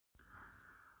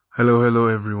Hello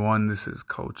everyone. This is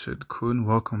Cultured Kun.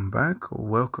 Welcome back or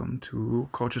welcome to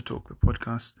Culture Talk, the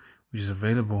podcast, which is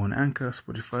available on Anchor,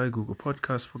 Spotify, Google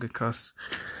Podcasts, Pocket Casts,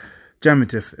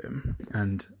 Jamit FM,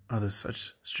 and other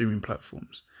such streaming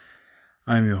platforms.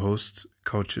 I'm your host,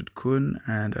 Cultured Kun,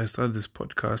 and I started this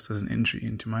podcast as an entry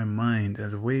into my mind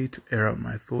as a way to air out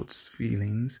my thoughts,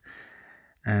 feelings,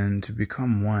 and to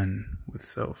become one with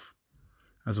self,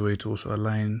 as a way to also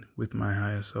align with my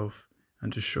higher self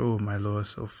and to show my lower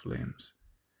self flames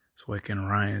so I can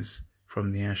rise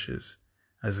from the ashes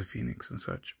as a phoenix and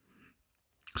such.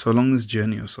 So along this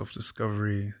journey of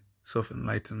self-discovery,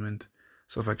 self-enlightenment,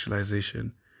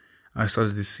 self-actualization, I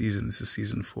started this season. This is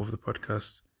season 4 of the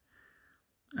podcast.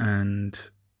 And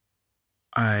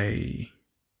I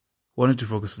wanted to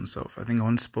focus on self. I think I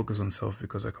wanted to focus on self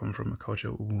because I come from a culture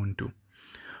of Ubuntu.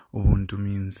 Ubuntu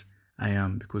means I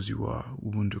am because you are.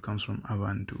 Ubuntu comes from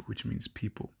Abantu, which means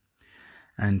people.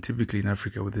 And typically in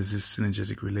Africa, there's this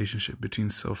synergetic relationship between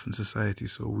self and society.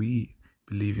 So we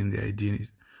believe in the idea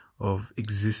of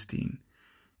existing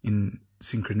in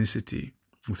synchronicity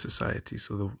with society.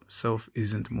 So the self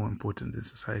isn't more important than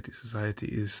society. Society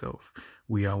is self.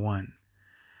 We are one.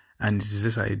 And it is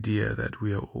this idea that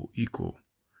we are all equal.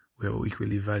 We are all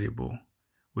equally valuable.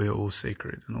 We are all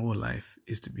sacred. And all life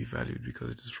is to be valued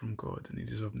because it is from God and it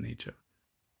is of nature.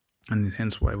 And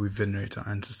hence why we venerate our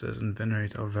ancestors and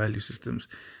venerate our value systems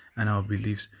and our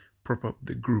beliefs prop up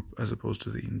the group as opposed to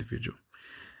the individual.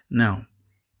 Now,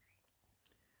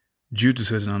 due to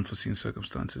certain unforeseen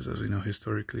circumstances, as we know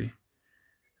historically,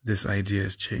 this idea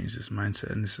has changed, this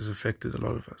mindset, and this has affected a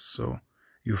lot of us. So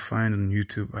you'll find on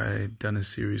YouTube, I've done a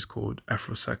series called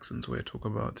Afro-Saxons where I talk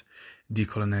about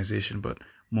decolonization, but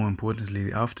more importantly,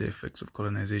 the after effects of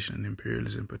colonization and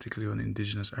imperialism, particularly on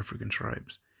indigenous African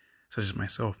tribes, such as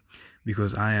myself,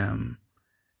 because I am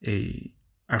a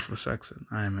Afro-Saxon.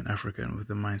 I am an African with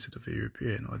the mindset of a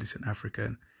European, or at least an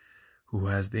African who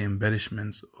has the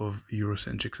embellishments of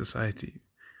Eurocentric society.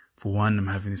 For one, I'm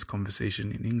having this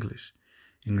conversation in English.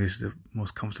 English is the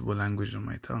most comfortable language on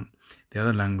my tongue. The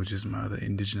other languages, my other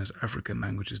indigenous African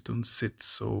languages, don't sit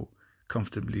so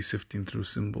comfortably sifting through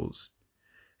symbols.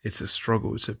 It's a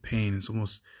struggle, it's a pain, it's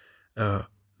almost a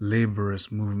laborious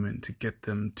movement to get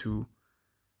them to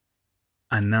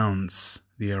announce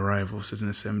the arrival of certain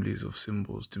assemblies of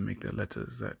symbols to make their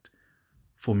letters that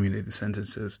formulate the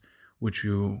sentences which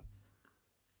you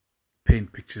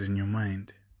paint pictures in your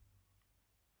mind.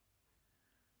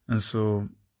 And so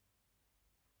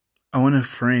I want to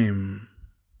frame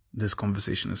this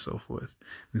conversation as self-worth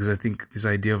because I think this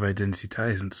idea of identity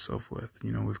ties into self-worth.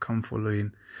 You know, we've come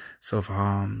following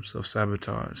self-harm,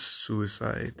 self-sabotage,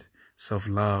 suicide,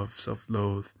 self-love,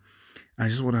 self-loathe. I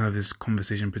just want to have this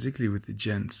conversation, particularly with the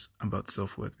gents, about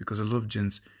self-worth, because a lot of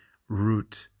gents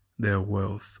root their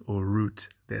wealth or root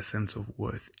their sense of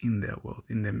worth in their wealth,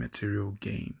 in their material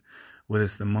gain. Whether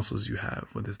it's the muscles you have,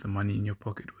 whether it's the money in your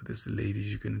pocket, whether it's the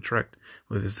ladies you can attract,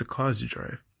 whether it's the cars you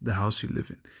drive, the house you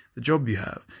live in, the job you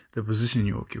have, the position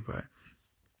you occupy.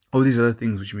 All these other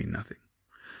things which mean nothing.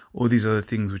 All these other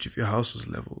things which, if your house was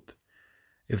leveled,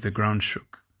 if the ground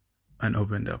shook and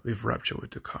opened up, if rapture were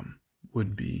to come,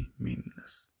 would be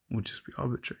meaningless, would just be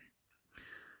arbitrary.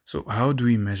 So how do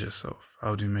we measure self?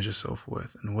 How do we measure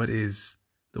self-worth? And what is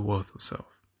the worth of self?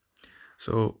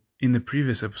 So in the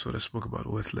previous episode, I spoke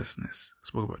about worthlessness. I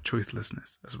spoke about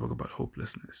choicelessness. I spoke about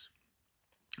hopelessness.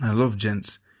 And a lot of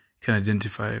gents can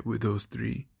identify with those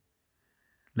three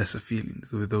lesser feelings,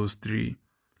 with those three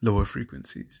lower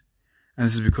frequencies. And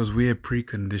this is because we are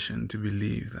preconditioned to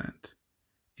believe that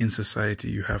in society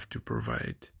you have to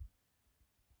provide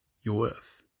your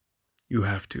worth. You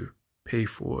have to pay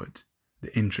forward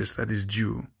the interest that is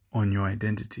due on your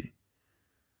identity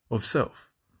of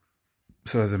self.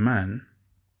 So as a man,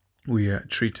 we are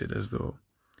treated as though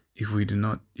if we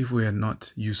are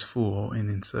not useful or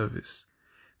in service,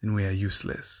 then we are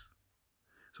useless.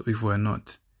 So if we are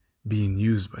not being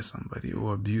used by somebody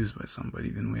or abused by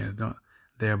somebody, then we are not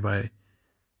thereby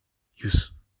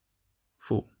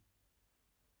useful.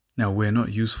 Now, we're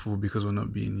not useful because we're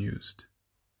not being used.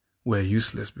 We're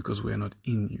useless because we're not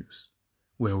in use.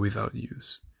 We're without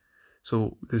use.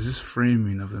 So there's this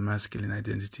framing of the masculine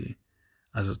identity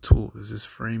as a tool. There's this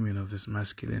framing of this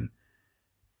masculine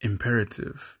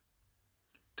imperative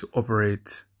to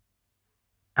operate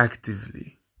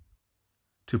actively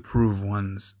to prove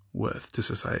one's worth to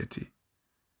society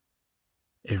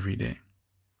every day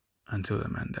until the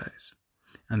man dies.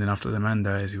 And then after the man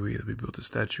dies, he will either be built a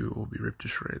statue or be ripped to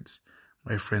shreds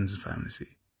by friends and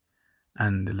family,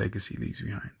 and the legacy leaves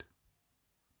behind.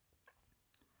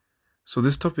 So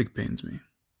this topic pains me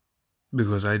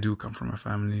because I do come from a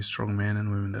family, strong men and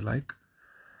women alike.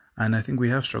 And I think we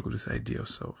have struggled with the idea of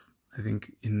self. I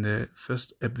think in the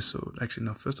first episode, actually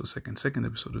no, first or second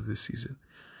episode of this season,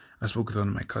 I spoke with one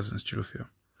of my cousins, Chilofio,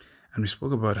 and we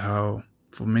spoke about how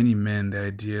for many men, the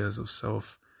ideas of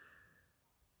self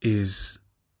is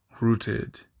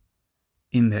rooted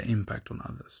in their impact on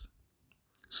others.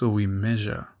 So we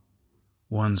measure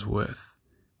one's worth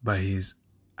by his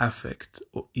affect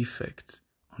or effect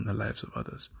on the lives of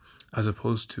others, as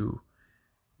opposed to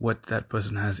what that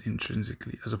person has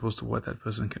intrinsically, as opposed to what that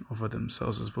person can offer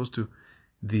themselves, as opposed to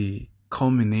the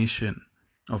culmination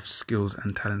of skills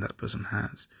and talent that person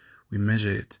has. We measure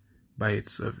it by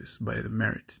its service, by the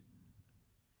merit,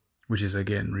 which is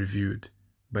again reviewed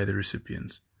by the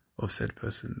recipients of said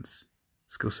person's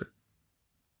skill set.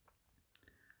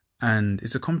 And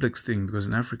it's a complex thing because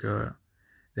in Africa,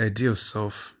 the idea of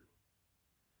self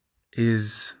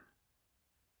is,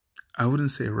 I wouldn't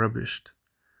say rubbished,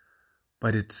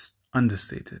 but it's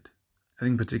understated. I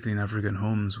think particularly in African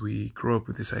homes, we grow up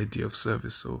with this idea of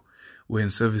service. So we're in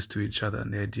service to each other,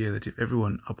 and the idea that if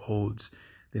everyone upholds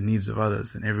the needs of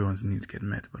others, then everyone's needs get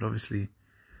met. But obviously,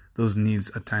 those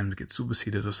needs at times get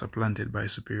superseded or supplanted by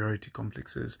superiority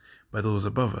complexes by those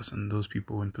above us, and those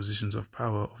people in positions of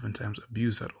power oftentimes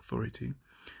abuse that authority,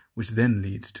 which then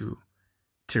leads to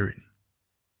tyranny.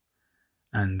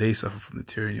 And they suffer from the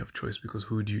tyranny of choice because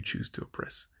who do you choose to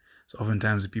oppress? So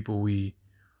oftentimes the people we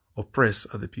oppress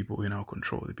are the people in our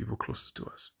control, the people closest to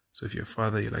us. So if you're a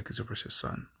father, you're likely to oppress your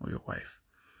son or your wife.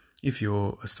 If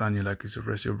you're a son, you're likely to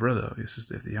oppress your brother or your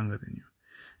sister if they're younger than you.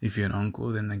 If you're an uncle,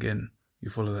 then again, you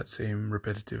follow that same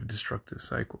repetitive, destructive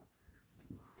cycle.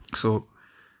 So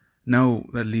now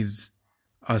that leads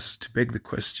us to beg the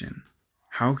question,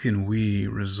 how can we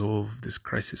resolve this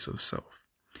crisis of self?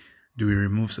 Do we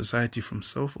remove society from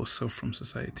self or self from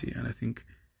society? And I think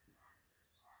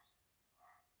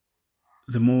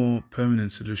the more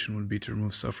permanent solution would be to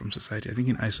remove self from society. I think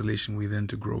in isolation, we learn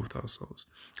to grow with ourselves.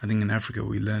 I think in Africa,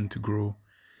 we learn to grow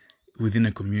within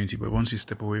a community. But once you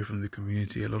step away from the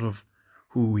community, a lot of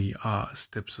who we are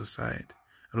steps aside.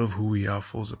 A lot of who we are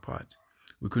falls apart.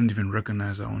 We couldn't even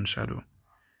recognize our own shadow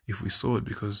if we saw it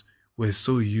because we're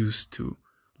so used to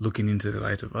looking into the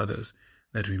light of others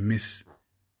that we miss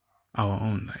our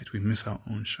own light. We miss our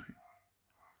own shine.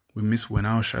 We miss when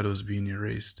our shadow is being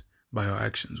erased by our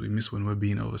actions. We miss when we're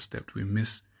being overstepped. We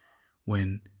miss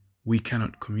when we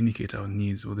cannot communicate our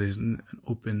needs, or there's an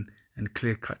open and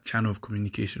clear-cut channel of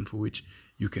communication for which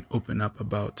you can open up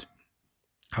about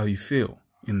how you feel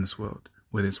in this world,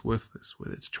 whether it's worthless,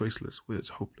 whether it's choiceless, whether it's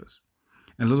hopeless.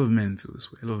 And a lot of men feel this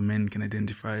way. A lot of men can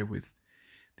identify with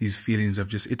these feelings I've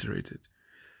just iterated.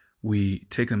 We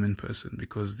take them in person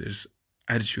because there's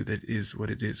attitude that is what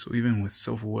it is. So even with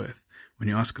self-worth, when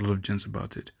you ask a lot of gents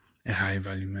about it, a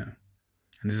high-value male.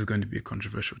 And this is going to be a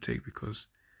controversial take because,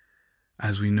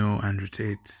 as we know, Andrew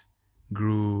Tate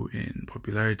grew in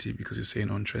popularity because he was saying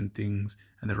on-trend things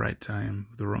at the right time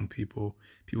with the wrong people.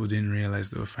 People didn't realize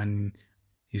they were fanning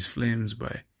his flames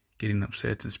by getting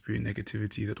upset and spewing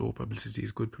negativity, that all publicity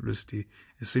is good publicity.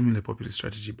 A similar popular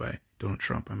strategy by Donald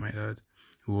Trump, I might add,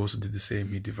 who also did the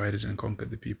same. He divided and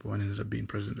conquered the people and ended up being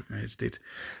president of the United States.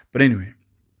 But anyway,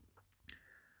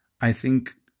 I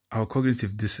think our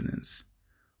cognitive dissonance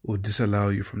will disallow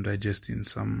you from digesting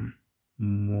some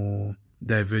more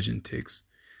divergent takes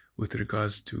with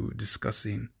regards to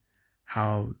discussing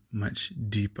how much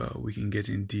deeper we can get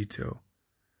in detail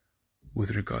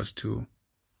with regards to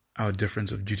our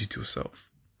difference of duty to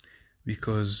self.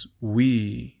 Because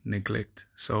we neglect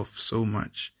self so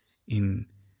much in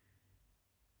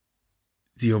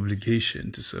the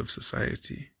obligation to serve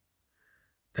society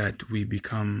that we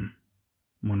become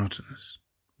monotonous.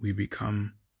 We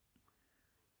become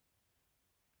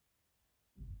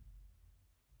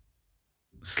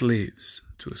slaves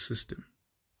to a system.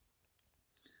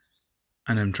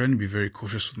 And I'm trying to be very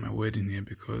cautious with my wording here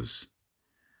because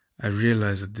I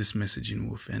realize that this messaging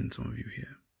will offend some of you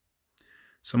here.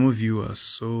 Some of you are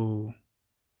so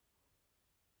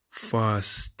far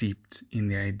steeped in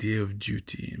the idea of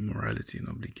duty and morality and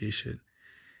obligation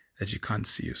that you can't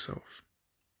see yourself.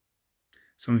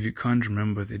 Some of you can't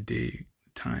remember the day,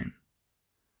 time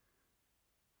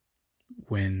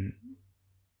when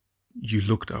you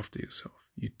looked after yourself.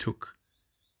 You took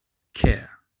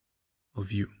care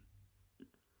of you.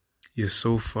 You're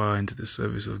so far into the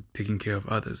service of taking care of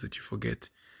others that you forget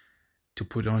to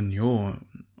put on your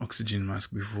oxygen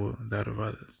mask before that of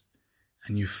others.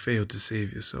 And you fail to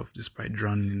save yourself despite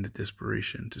drowning in the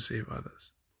desperation to save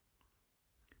others.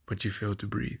 But you fail to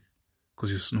breathe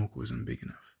because your snorkel isn't big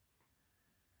enough.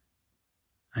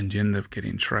 And you end up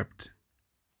getting trapped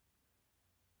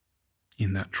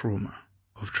in that trauma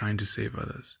of trying to save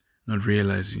others, not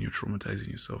realizing you're traumatizing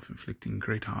yourself, inflicting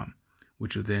great harm,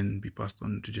 which will then be passed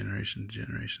on to generation to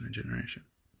generation and generation.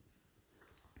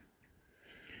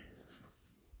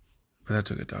 But that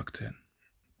took a dark turn.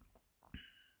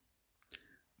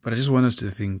 But I just want us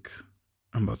to think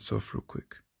about self real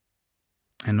quick.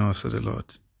 I know I've said a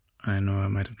lot. I know I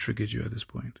might have triggered you at this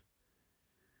point.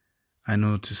 I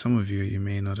know to some of you, you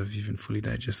may not have even fully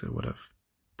digested what I've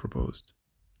proposed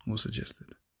or suggested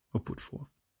or put forth.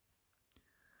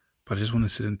 But I just want to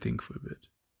sit and think for a bit.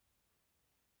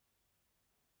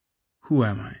 Who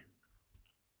am I?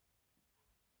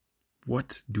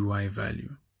 What do I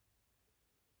value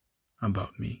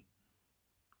about me?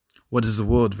 What does the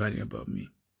world value about me?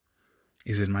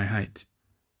 Is it my height?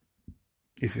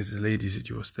 If it's a lady, is it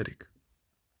your aesthetic?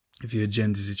 If you're a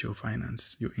gent, is it your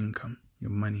finance, your income,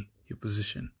 your money, your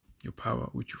position, your power,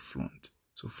 which you flaunt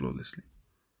so flawlessly?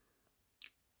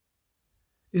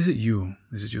 Is it you?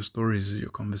 Is it your stories? Is it your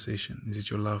conversation? Is it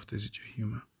your laughter? Is it your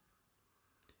humor?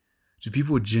 Do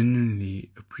people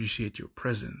genuinely appreciate your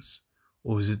presence,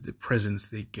 or is it the presence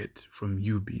they get from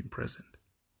you being present?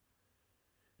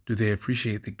 Do they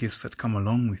appreciate the gifts that come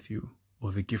along with you,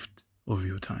 or the gift of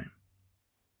your time?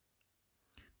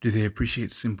 Do they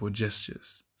appreciate simple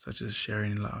gestures, such as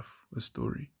sharing a laugh or a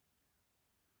story?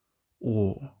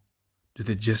 Or do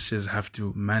the gestures have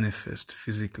to manifest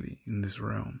physically in this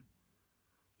realm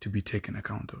to be taken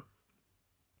account of?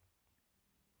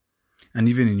 And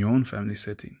even in your own family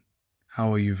setting,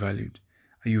 how are you valued?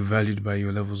 Are you valued by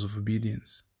your levels of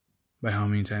obedience? By how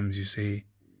many times you say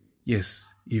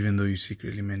yes, even though you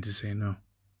secretly meant to say no?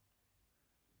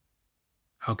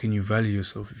 How can you value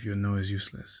yourself if your no is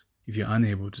useless? If you're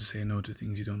unable to say no to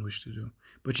things you don't wish to do,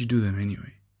 but you do them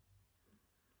anyway?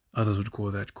 Others would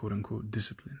call that quote-unquote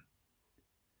discipline.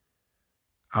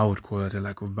 I would call that a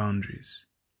lack of boundaries,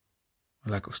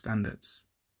 a lack of standards,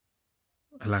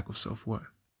 a lack of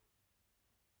self-worth.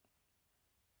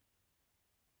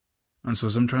 And so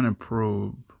as I'm trying to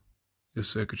probe your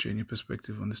circuitry and your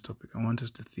perspective on this topic, I want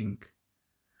us to think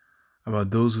about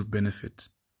those who benefit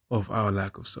of our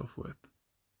lack of self-worth.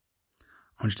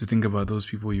 I want you to think about those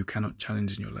people you cannot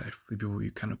challenge in your life, the people you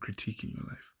cannot critique in your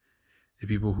life, the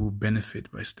people who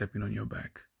benefit by stepping on your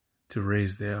back to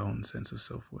raise their own sense of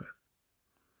self-worth.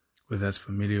 Whether that's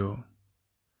familial,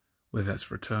 whether that's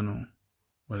fraternal,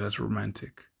 whether that's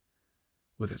romantic,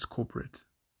 whether it's corporate.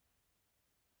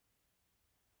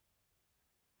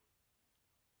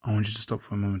 I want you to stop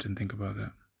for a moment and think about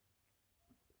that.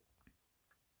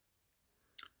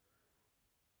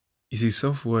 You see,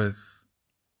 self-worth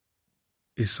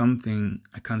is something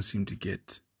I can't seem to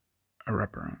get a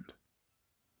wrap around.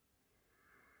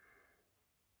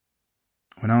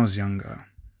 When I was younger,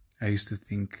 I used to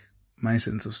think my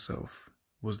sense of self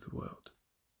was the world.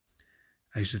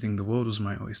 I used to think the world was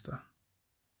my oyster,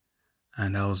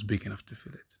 and I was big enough to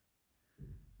fill it.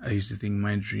 I used to think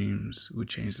my dreams would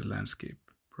change the landscape,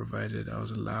 provided I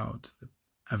was allowed the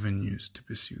avenues to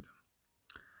pursue them.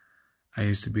 I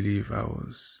used to believe I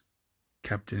was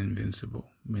Captain Invincible,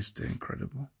 Mr.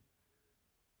 Incredible.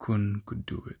 Kun could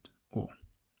do it all.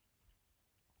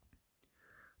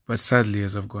 But sadly,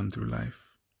 as I've gone through life,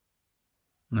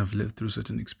 and I've lived through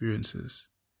certain experiences,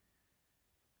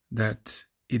 that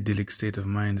idyllic state of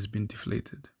mind has been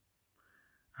deflated.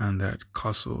 And that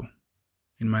castle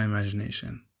in my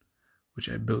imagination, which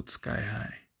I built sky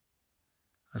high,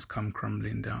 has come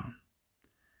crumbling down.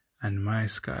 And my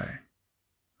sky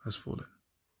has fallen.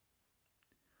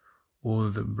 All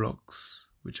the blocks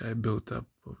which I built up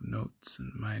of notes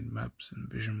and mind maps and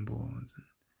vision boards and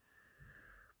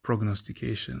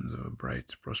prognostications of a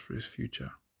bright, prosperous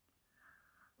future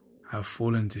have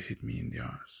fallen to hit me in the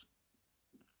arse.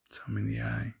 Some in the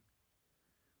eye,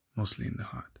 mostly in the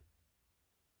heart.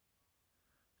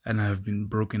 And I have been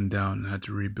broken down and had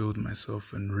to rebuild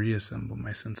myself and reassemble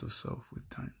my sense of self with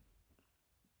time.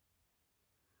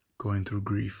 Going through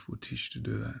grief will teach you to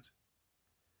do that.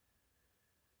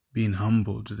 Being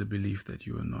humble to the belief that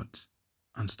you are not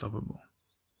unstoppable.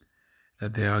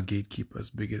 That there are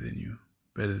gatekeepers bigger than you,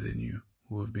 better than you,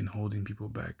 who have been holding people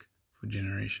back for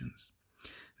generations.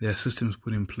 There are systems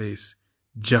put in place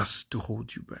just to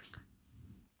hold you back.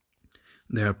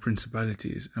 There are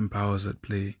principalities and powers at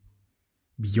play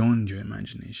beyond your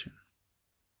imagination,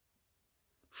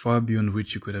 far beyond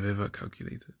which you could have ever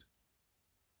calculated.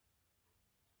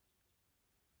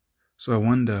 So I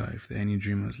wonder if there are any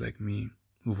dreamers like me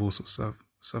who've also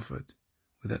suffered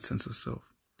with that sense of self,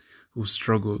 who've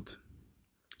struggled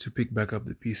to pick back up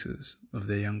the pieces of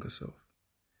their younger self.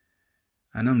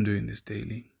 And I'm doing this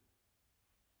daily.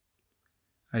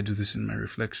 I do this in my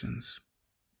reflections,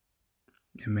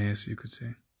 Emmaus, you could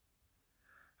say.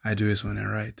 I do this when I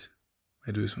write.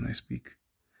 I do this when I speak.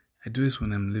 I do this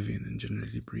when I'm living and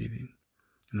generally breathing,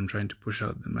 and I'm trying to push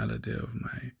out the malady of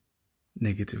my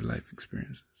negative life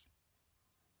experiences.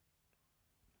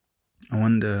 I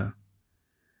wonder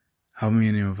how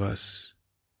many of us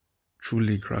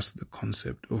truly grasp the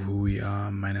concept of who we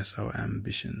are minus our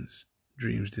ambitions,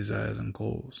 dreams, desires, and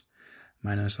goals,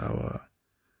 minus our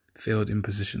failed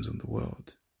impositions on the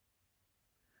world.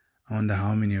 I wonder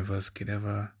how many of us could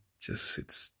ever just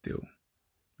sit still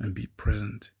and be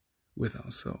present with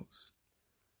ourselves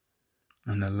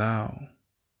and allow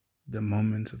the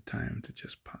moment of time to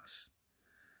just pass.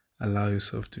 Allow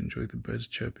yourself to enjoy the birds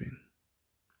chirping,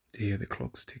 to hear the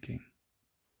clocks ticking,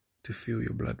 to feel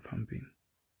your blood pumping,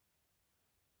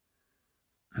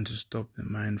 and to stop the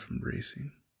mind from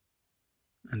racing,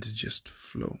 and to just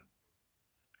flow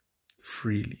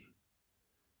freely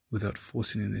without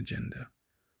forcing an agenda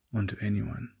onto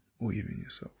anyone or even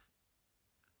yourself.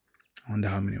 I wonder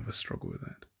how many of us struggle with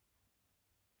that.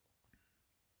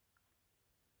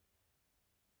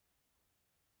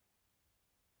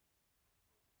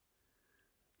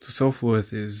 So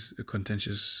self-worth is a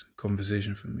contentious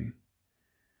conversation for me,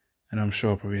 and I'm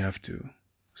sure I'll probably have to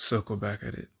circle back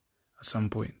at it at some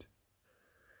point.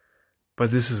 But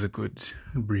this is a good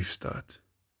brief start.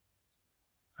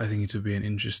 I think it will be an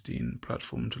interesting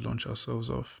platform to launch ourselves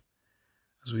off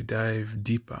as we dive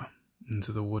deeper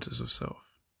into the waters of self.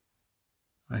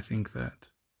 I think that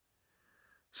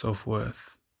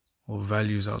self-worth or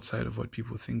values outside of what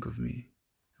people think of me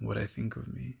and what I think of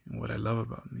me and what I love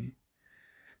about me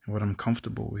and what I'm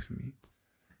comfortable with me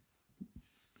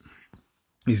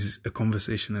is a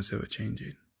conversation that's ever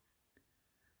changing.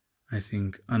 I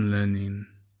think unlearning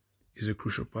is a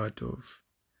crucial part of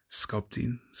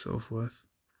sculpting self-worth,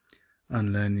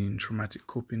 unlearning traumatic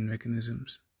coping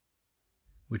mechanisms,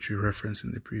 which we referenced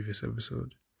in the previous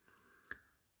episode,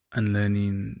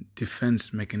 unlearning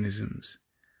defense mechanisms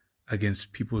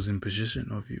against people's imposition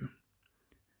of you.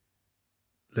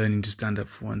 Learning to stand up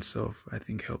for oneself, I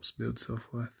think, helps build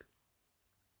self-worth.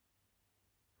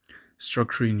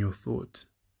 Structuring your thought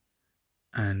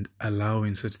and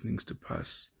allowing certain things to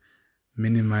pass,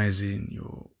 minimizing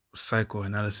your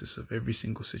psychoanalysis of every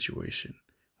single situation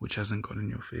which hasn't gone in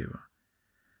your favor,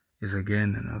 is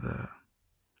again another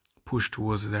push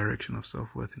towards the direction of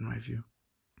self-worth in my view.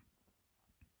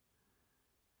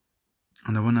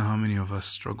 And I wonder how many of us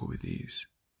struggle with these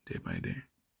day by day.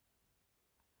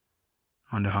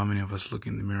 I wonder how many of us look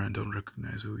in the mirror and don't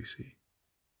recognize who we see.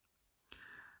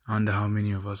 I wonder how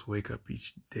many of us wake up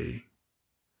each day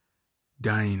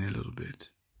dying a little bit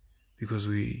because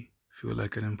we feel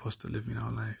like an imposter living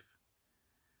our life,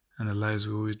 and the lives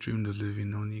we always dreamed of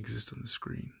living only exist on the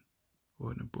screen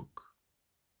or in a book.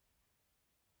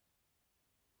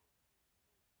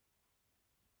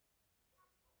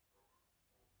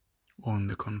 Or on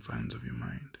the confines of your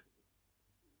mind.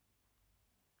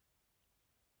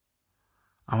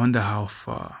 I wonder how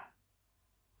far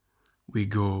we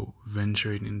go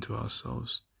venturing into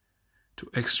ourselves to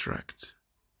extract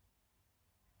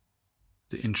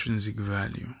the intrinsic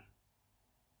value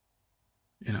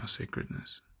in our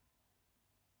sacredness.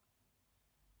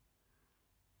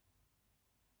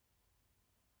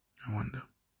 I wonder.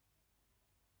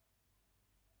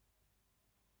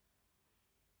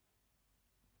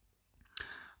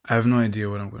 I have no idea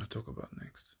what I'm going to talk about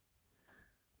next,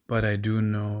 but I do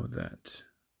know that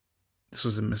this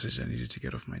was a message I needed to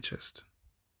get off my chest.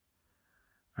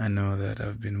 I know that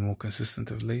I've been more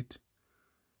consistent of late.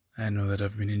 I know that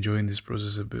I've been enjoying this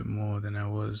process a bit more than I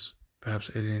was perhaps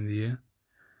earlier in the year,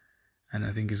 and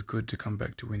I think it's good to come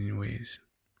back to winning ways.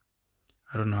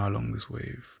 I don't know how long this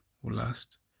wave will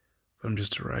last, but I'm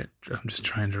just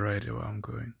trying to ride it while I'm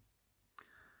going.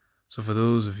 So for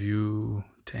those of you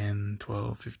 10,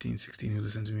 12, 15, 16 who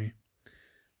listen to me,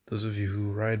 those of you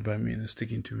who ride by me and are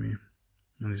sticking to me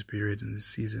in this period, in this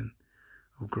season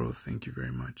of growth, thank you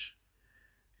very much.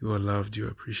 You are loved, you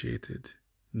are appreciated,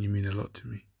 and you mean a lot to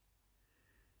me.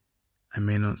 I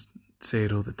may not say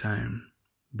it all the time,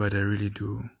 but I really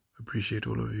do appreciate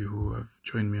all of you who have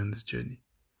joined me on this journey.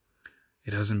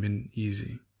 It hasn't been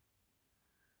easy.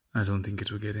 I don't think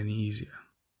it will get any easier.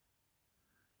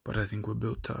 But I think we're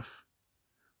built tough.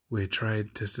 We're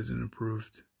tried, tested, and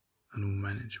approved, and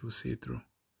we'll manage. We'll see it through,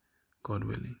 God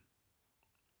willing.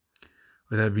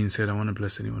 With that being said, I want to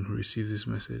bless anyone who receives this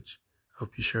message. I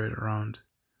hope you share it around.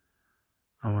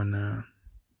 I want to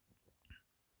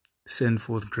send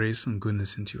forth grace and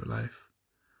goodness into your life.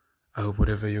 I hope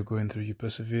whatever you're going through, you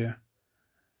persevere,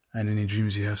 and any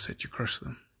dreams you have set, you crush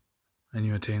them, and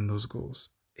you attain those goals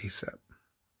ASAP.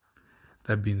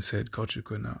 That being said, Culture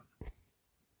Code out.